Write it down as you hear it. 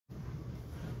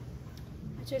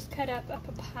just cut up a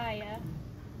papaya,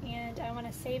 and I want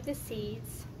to save the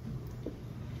seeds.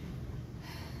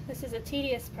 This is a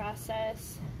tedious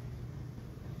process.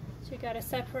 So you got to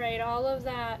separate all of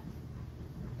that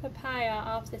papaya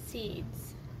off the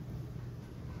seeds.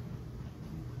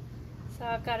 So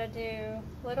I've got to do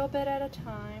a little bit at a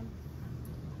time.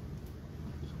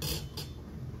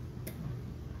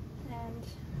 And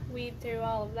weed through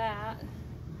all of that.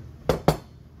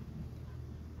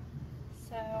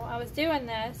 So I was doing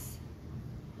this,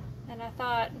 and I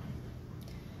thought,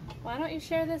 why don't you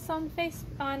share this on Facebook,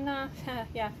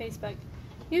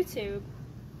 YouTube?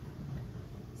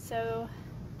 So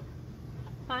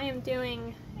I am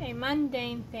doing a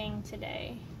mundane thing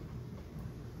today.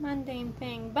 Mundane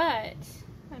thing, but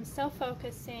I'm still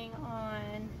focusing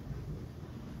on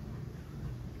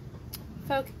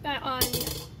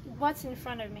what's in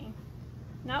front of me,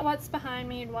 not what's behind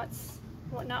me and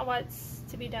not what's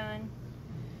to be done,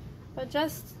 but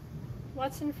just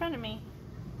what's in front of me,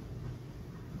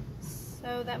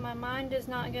 so that my mind does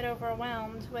not get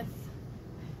overwhelmed with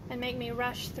and make me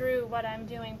rush through what I'm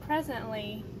doing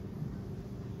presently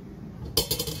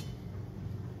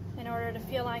in order to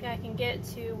feel like I can get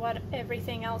to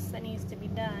everything else that needs to be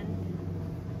done.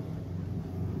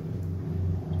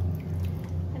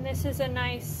 And this is a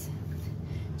nice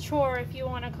chore, if you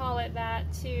want to call it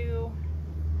that, to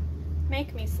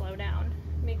make me slow down,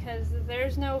 because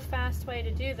there's no fast way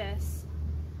to do this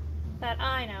that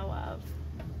I know of.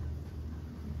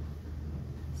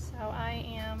 So I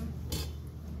am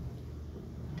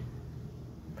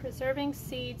preserving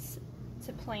seeds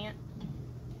to plant.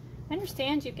 I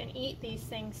understand you can eat these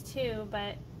things too,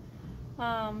 but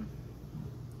I'm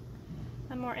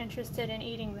more interested in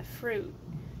eating the fruit.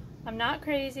 I'm not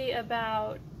crazy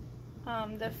about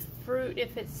the fruit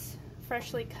if it's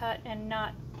freshly cut and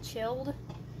not chilled,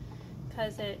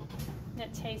 because it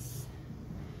tastes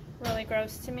really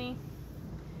gross to me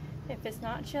if it's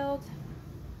not chilled,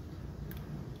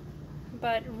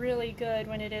 but really good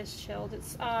when it is chilled.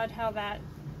 It's odd how that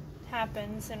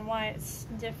happens and why it's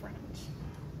different.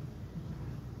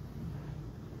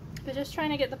 But just trying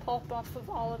to get the pulp off of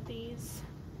all of these.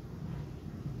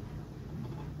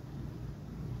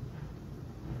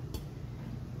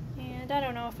 And I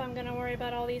don't know if I'm going to worry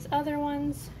about all these other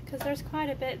ones, because there's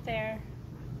quite a bit there.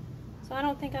 So I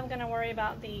don't think I'm going to worry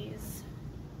about these.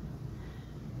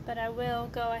 But I will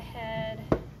go ahead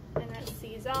and rinse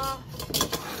these off.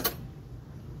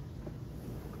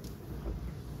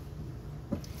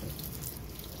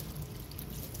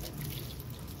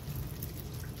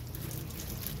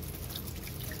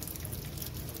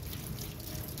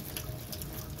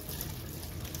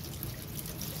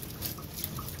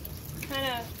 Kind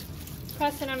of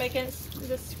pressing them against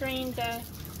the screen to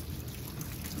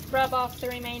rub off the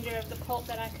remainder of the pulp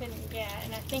that I couldn't get,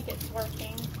 and I think it's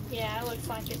working. Yeah, it looks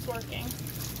like it's working.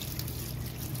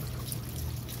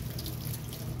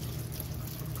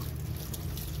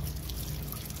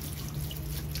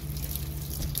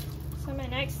 So my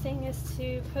next thing is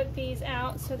to put these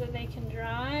out so that they can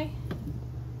dry.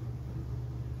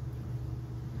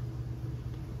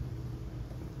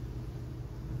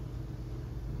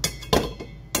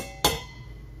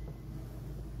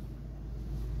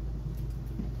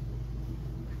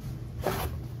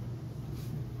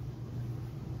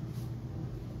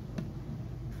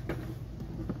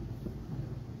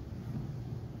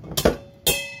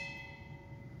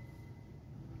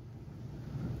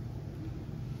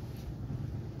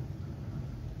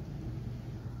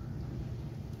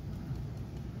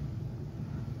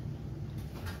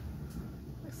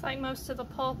 Like most of the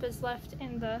pulp is left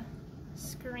in the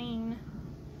screen,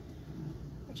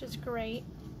 which is great.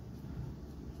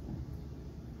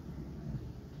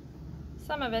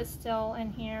 Some of it's still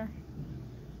in here.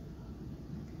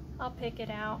 I'll pick it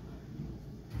out,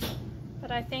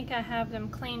 but I think I have them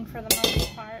clean for the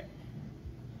most part.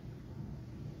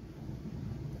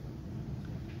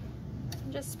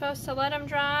 I'm just supposed to let them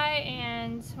dry,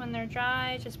 and when they're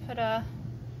dry, just put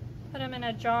them in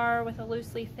a jar with a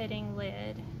loosely fitting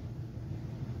lid,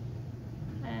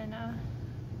 and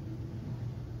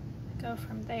go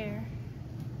from there.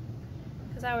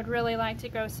 Because I would really like to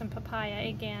grow some papaya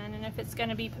again, and if it's going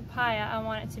to be papaya, I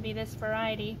want it to be this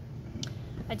variety.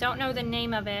 I don't know the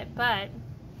name of it, but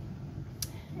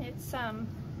it's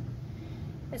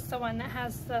the one that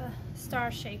has the star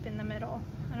shape in the middle.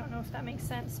 I don't know if that makes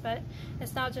sense, but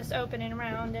it's not just open and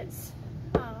round, it's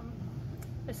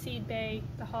the seed bay,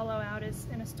 the hollow out is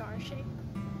in a star shape.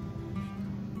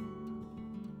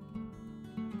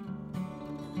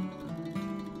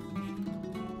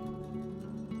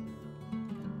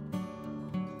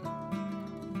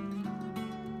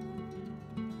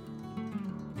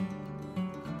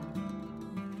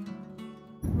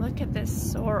 look at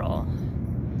this sorrel,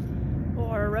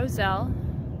 or Roselle.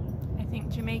 I think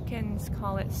Jamaicans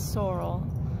call it sorrel.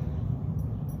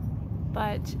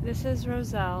 But this is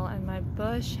Roselle, and my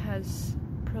bush has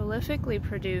prolifically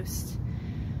produced.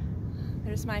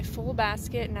 There's my full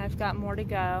basket, and I've got more to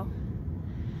go.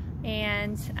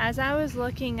 And as I was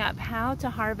looking up how to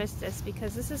harvest this,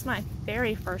 because this is my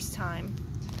very first time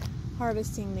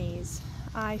harvesting these,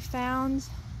 I found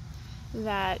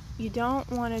that you don't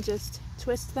want to just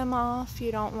twist them off.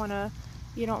 You don't want to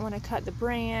cut the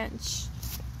branch.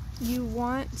 You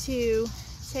want to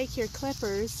take your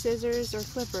clippers, scissors or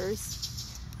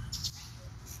clippers,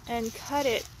 and cut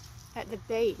it at the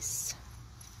base.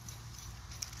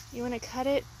 You want to cut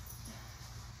it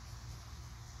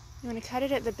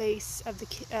at the base of the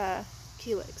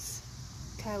calyx.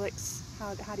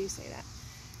 How do you say that?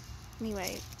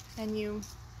 Anyway, and you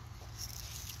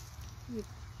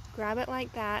grab it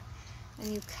like that,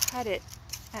 and you cut it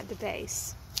at the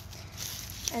base.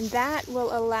 And that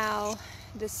will allow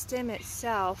the stem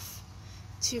itself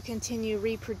to continue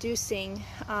reproducing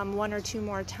 1 or 2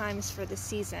 more times for the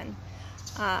season.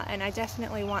 And I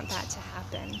definitely want that to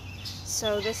happen.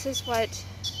 So this is what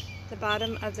the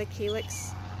bottom of the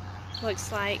calyx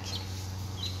looks like.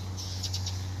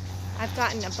 I've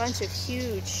gotten a bunch of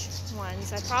huge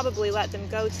ones. I probably let them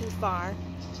go too far,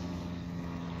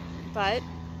 but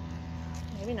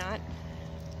maybe not.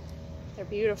 They're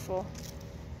beautiful.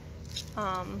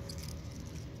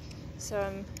 So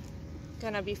I'm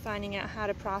gonna be finding out how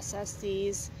to process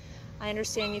these. I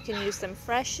understand you can use them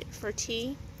fresh for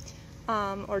tea,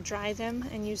 or dry them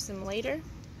and use them later.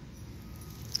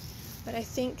 But I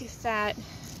think that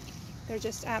they're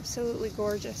just absolutely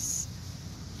gorgeous.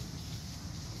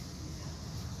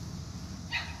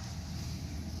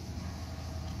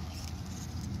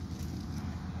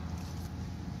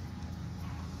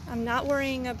 I'm not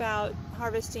worrying about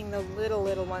harvesting the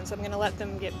little ones. I'm going to let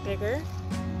them get bigger.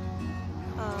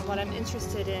 What I'm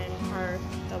interested in are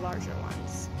the larger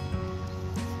ones.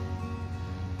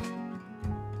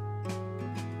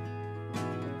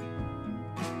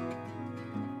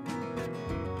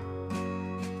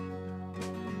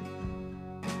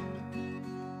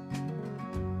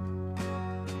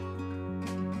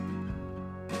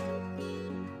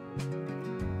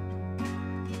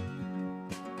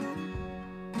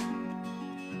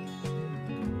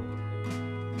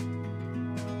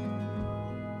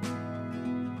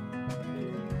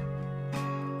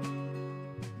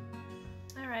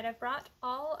 I brought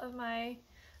all of my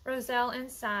Roselle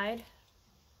inside.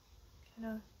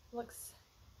 Kind of looks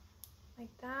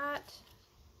like that.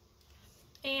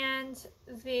 And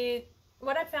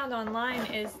what I found online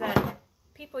is that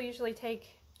people usually take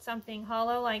something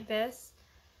hollow like this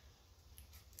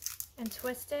and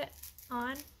twist it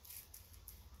on,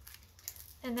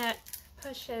 and that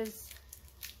pushes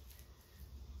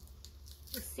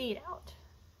the seed out,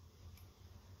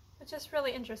 which is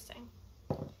really interesting.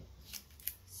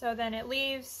 So then it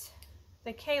leaves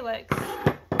the calyx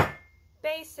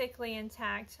basically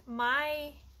intact.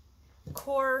 My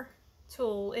core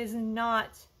tool is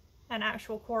not an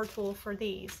actual core tool for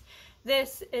these.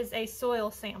 This is a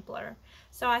soil sampler.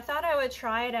 So I thought I would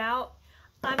try it out.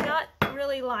 I'm not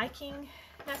really liking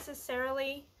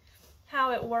necessarily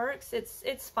how it works.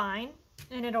 It's fine,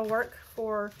 and it'll work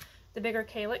for the bigger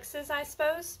calyxes, I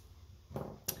suppose.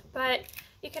 But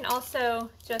you can also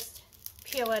just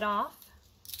peel it off.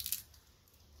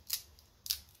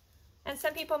 And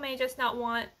some people may just not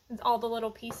want all the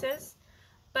little pieces,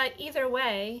 but either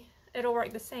way, it'll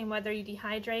work the same, whether you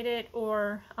dehydrate it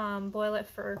or boil it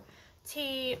for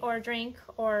tea or drink,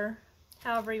 or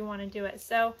however you want to do it.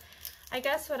 So I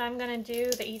guess what I'm going to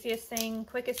do, the easiest thing,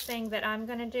 quickest thing that I'm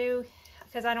going to do,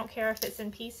 because I don't care if it's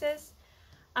in pieces,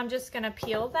 I'm just going to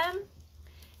peel them.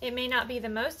 It may not be the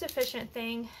most efficient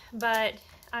thing, but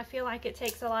I feel like it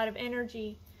takes a lot of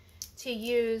energy to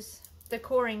use the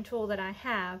coring tool that I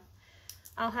have.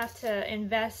 I'll have to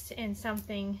invest in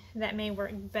something that may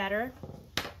work better.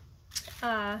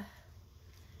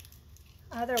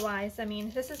 Otherwise, I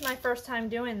mean, this is my first time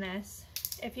doing this.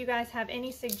 If you guys have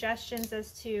any suggestions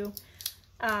as to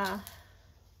an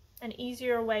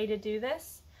easier way to do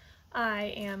this,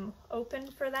 I am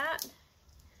open for that.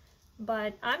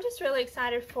 But I'm just really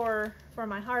excited for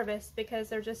my harvest because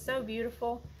they're just so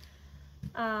beautiful.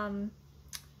 I'm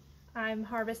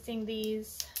harvesting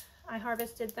these. I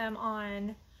harvested them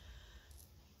on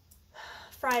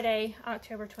Friday,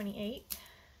 October 28th.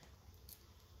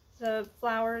 The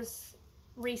flowers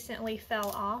recently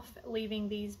fell off, leaving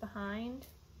these behind.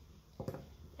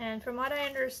 And from what I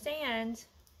understand,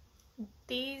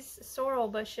 these sorrel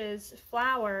bushes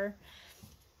flower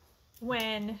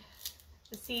when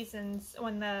the seasons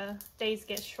when the days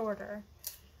get shorter.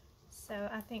 So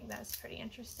I think that's pretty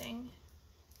interesting.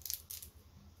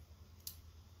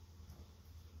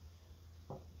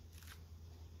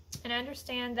 And I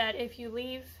understand that if you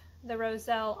leave the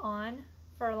Roselle on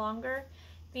for longer,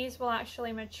 these will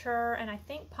actually mature and I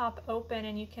think pop open,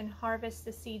 and you can harvest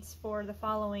the seeds for the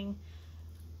following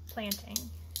planting.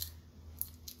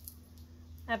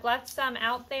 I've left some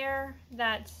out there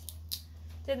that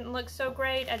didn't look so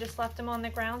great. I just left them on the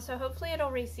ground, so hopefully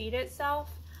it'll reseed itself.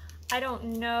 I don't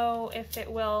know if it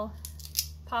will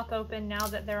pop open now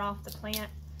that they're off the plant,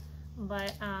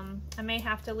 but I may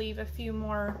have to leave a few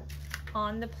more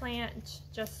on the plant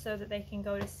just so that they can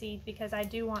go to seed, because I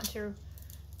do want to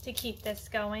keep this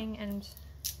going and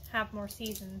have more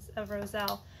seasons of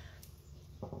Roselle.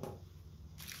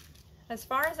 As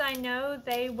far as I know,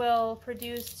 they will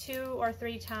produce 2 or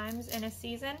 3 times in a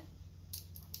season,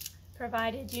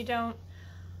 provided you don't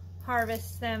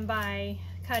harvest them by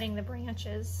cutting the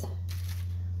branches,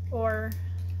 or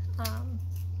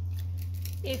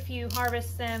if you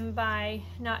harvest them by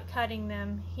not cutting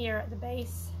them here at the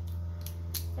base,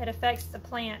 it affects the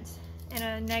plant in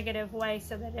a negative way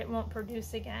so that it won't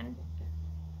produce again.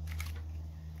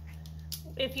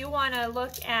 If you want to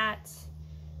look at,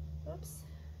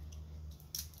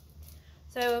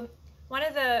 so one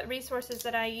of the resources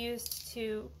that I used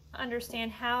to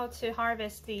understand how to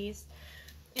harvest these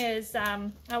is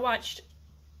I watched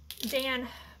Dan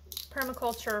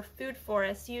Permaculture Food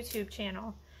Forest YouTube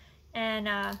channel, and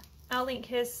I'll link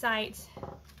his site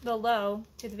below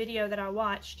to the video that I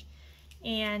watched,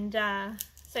 and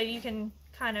so you can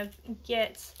kind of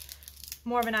get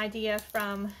more of an idea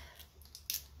from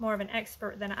more of an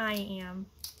expert than I am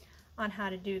on how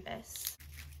to do this.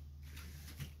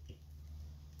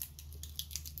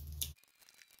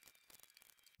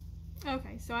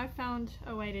 Okay, so I found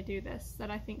a way to do this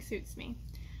that I think suits me.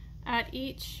 At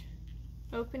each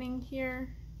opening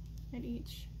here, at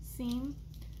each seam,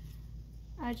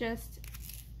 I just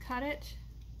cut it,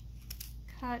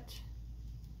 cut,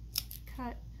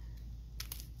 cut,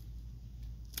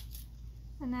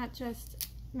 and that just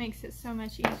makes it so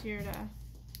much easier to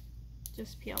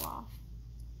just peel off.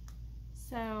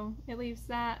 So it leaves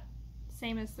that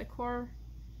same as the core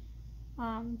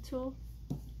tool,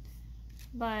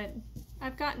 but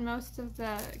I've gotten most of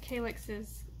the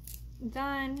calyxes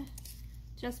done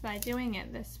just by doing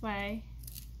it this way,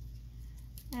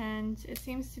 and it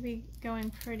seems to be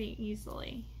going pretty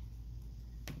easily.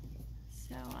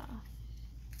 So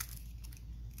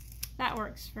that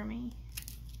works for me.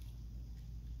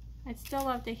 I'd still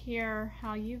love to hear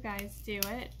how you guys do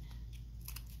it.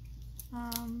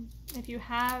 If you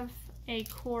have a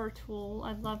core tool,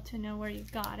 I'd love to know where you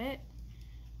got it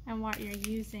and what you're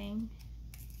using.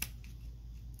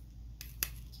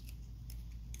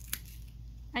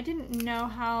 I didn't know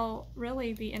how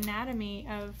really the anatomy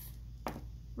of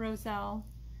Roselle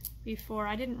before.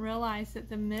 I didn't realize that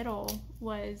the middle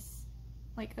was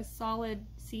like a solid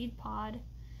seed pod.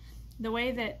 The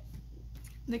way that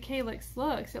the calyx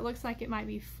looks, it looks like it might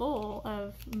be full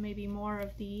of maybe more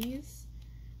of these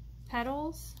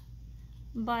petals,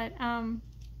 but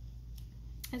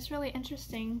it's really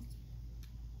interesting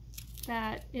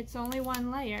that it's only one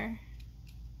layer.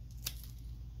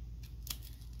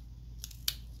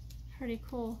 Pretty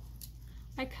cool.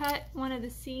 I cut one of the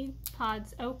seed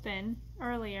pods open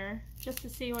earlier just to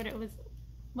see what it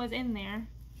was in there.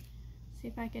 See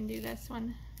if I can do this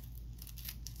one.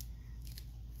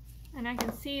 And I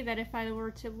can see that if I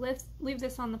were to leave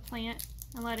this on the plant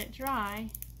and let it dry,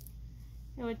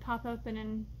 it would pop open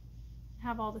and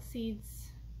have all the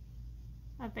seeds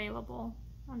available.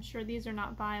 I'm sure these are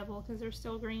not viable because they're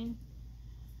still green.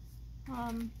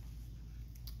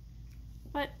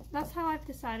 But that's how I've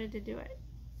decided to do it.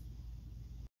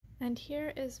 And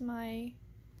here is my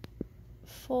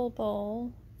full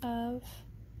bowl of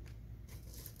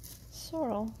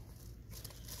sorrel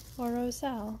or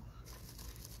Roselle.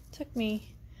 Took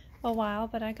me a while,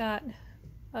 but I got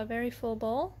a very full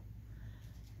bowl.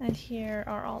 And here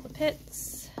are all the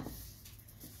pits.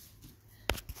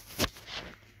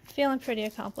 Feeling pretty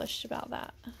accomplished about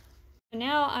that.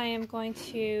 Now I am going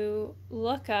to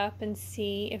look up and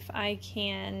see if I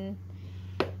can,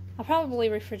 I'll probably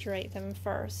refrigerate them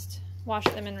first, wash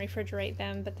them and refrigerate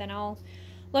them, but then I'll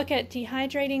look at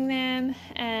dehydrating them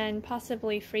and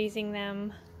possibly freezing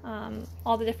them,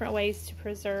 all the different ways to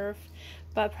preserve,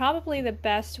 but probably the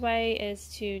best way is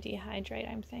to dehydrate,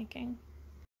 I'm thinking.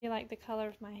 I like the color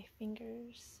of my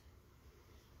fingers.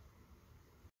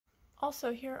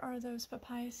 Also, here are those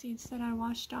papaya seeds that I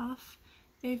washed off.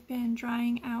 They've been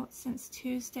drying out since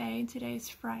Tuesday. Today's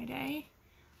Friday.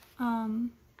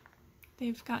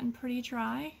 they've gotten pretty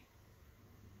dry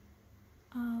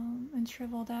and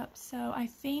shriveled up. So I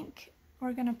think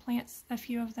we're going to plant a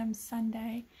few of them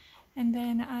Sunday, and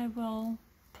then I will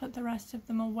put the rest of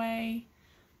them away.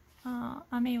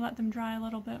 I may let them dry a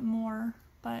little bit more,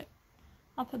 but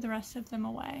I'll put the rest of them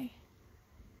away.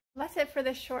 That's it for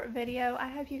this short video. I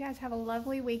hope you guys have a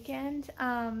lovely weekend.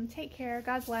 Take care.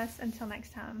 God bless. Until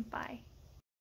next time. Bye.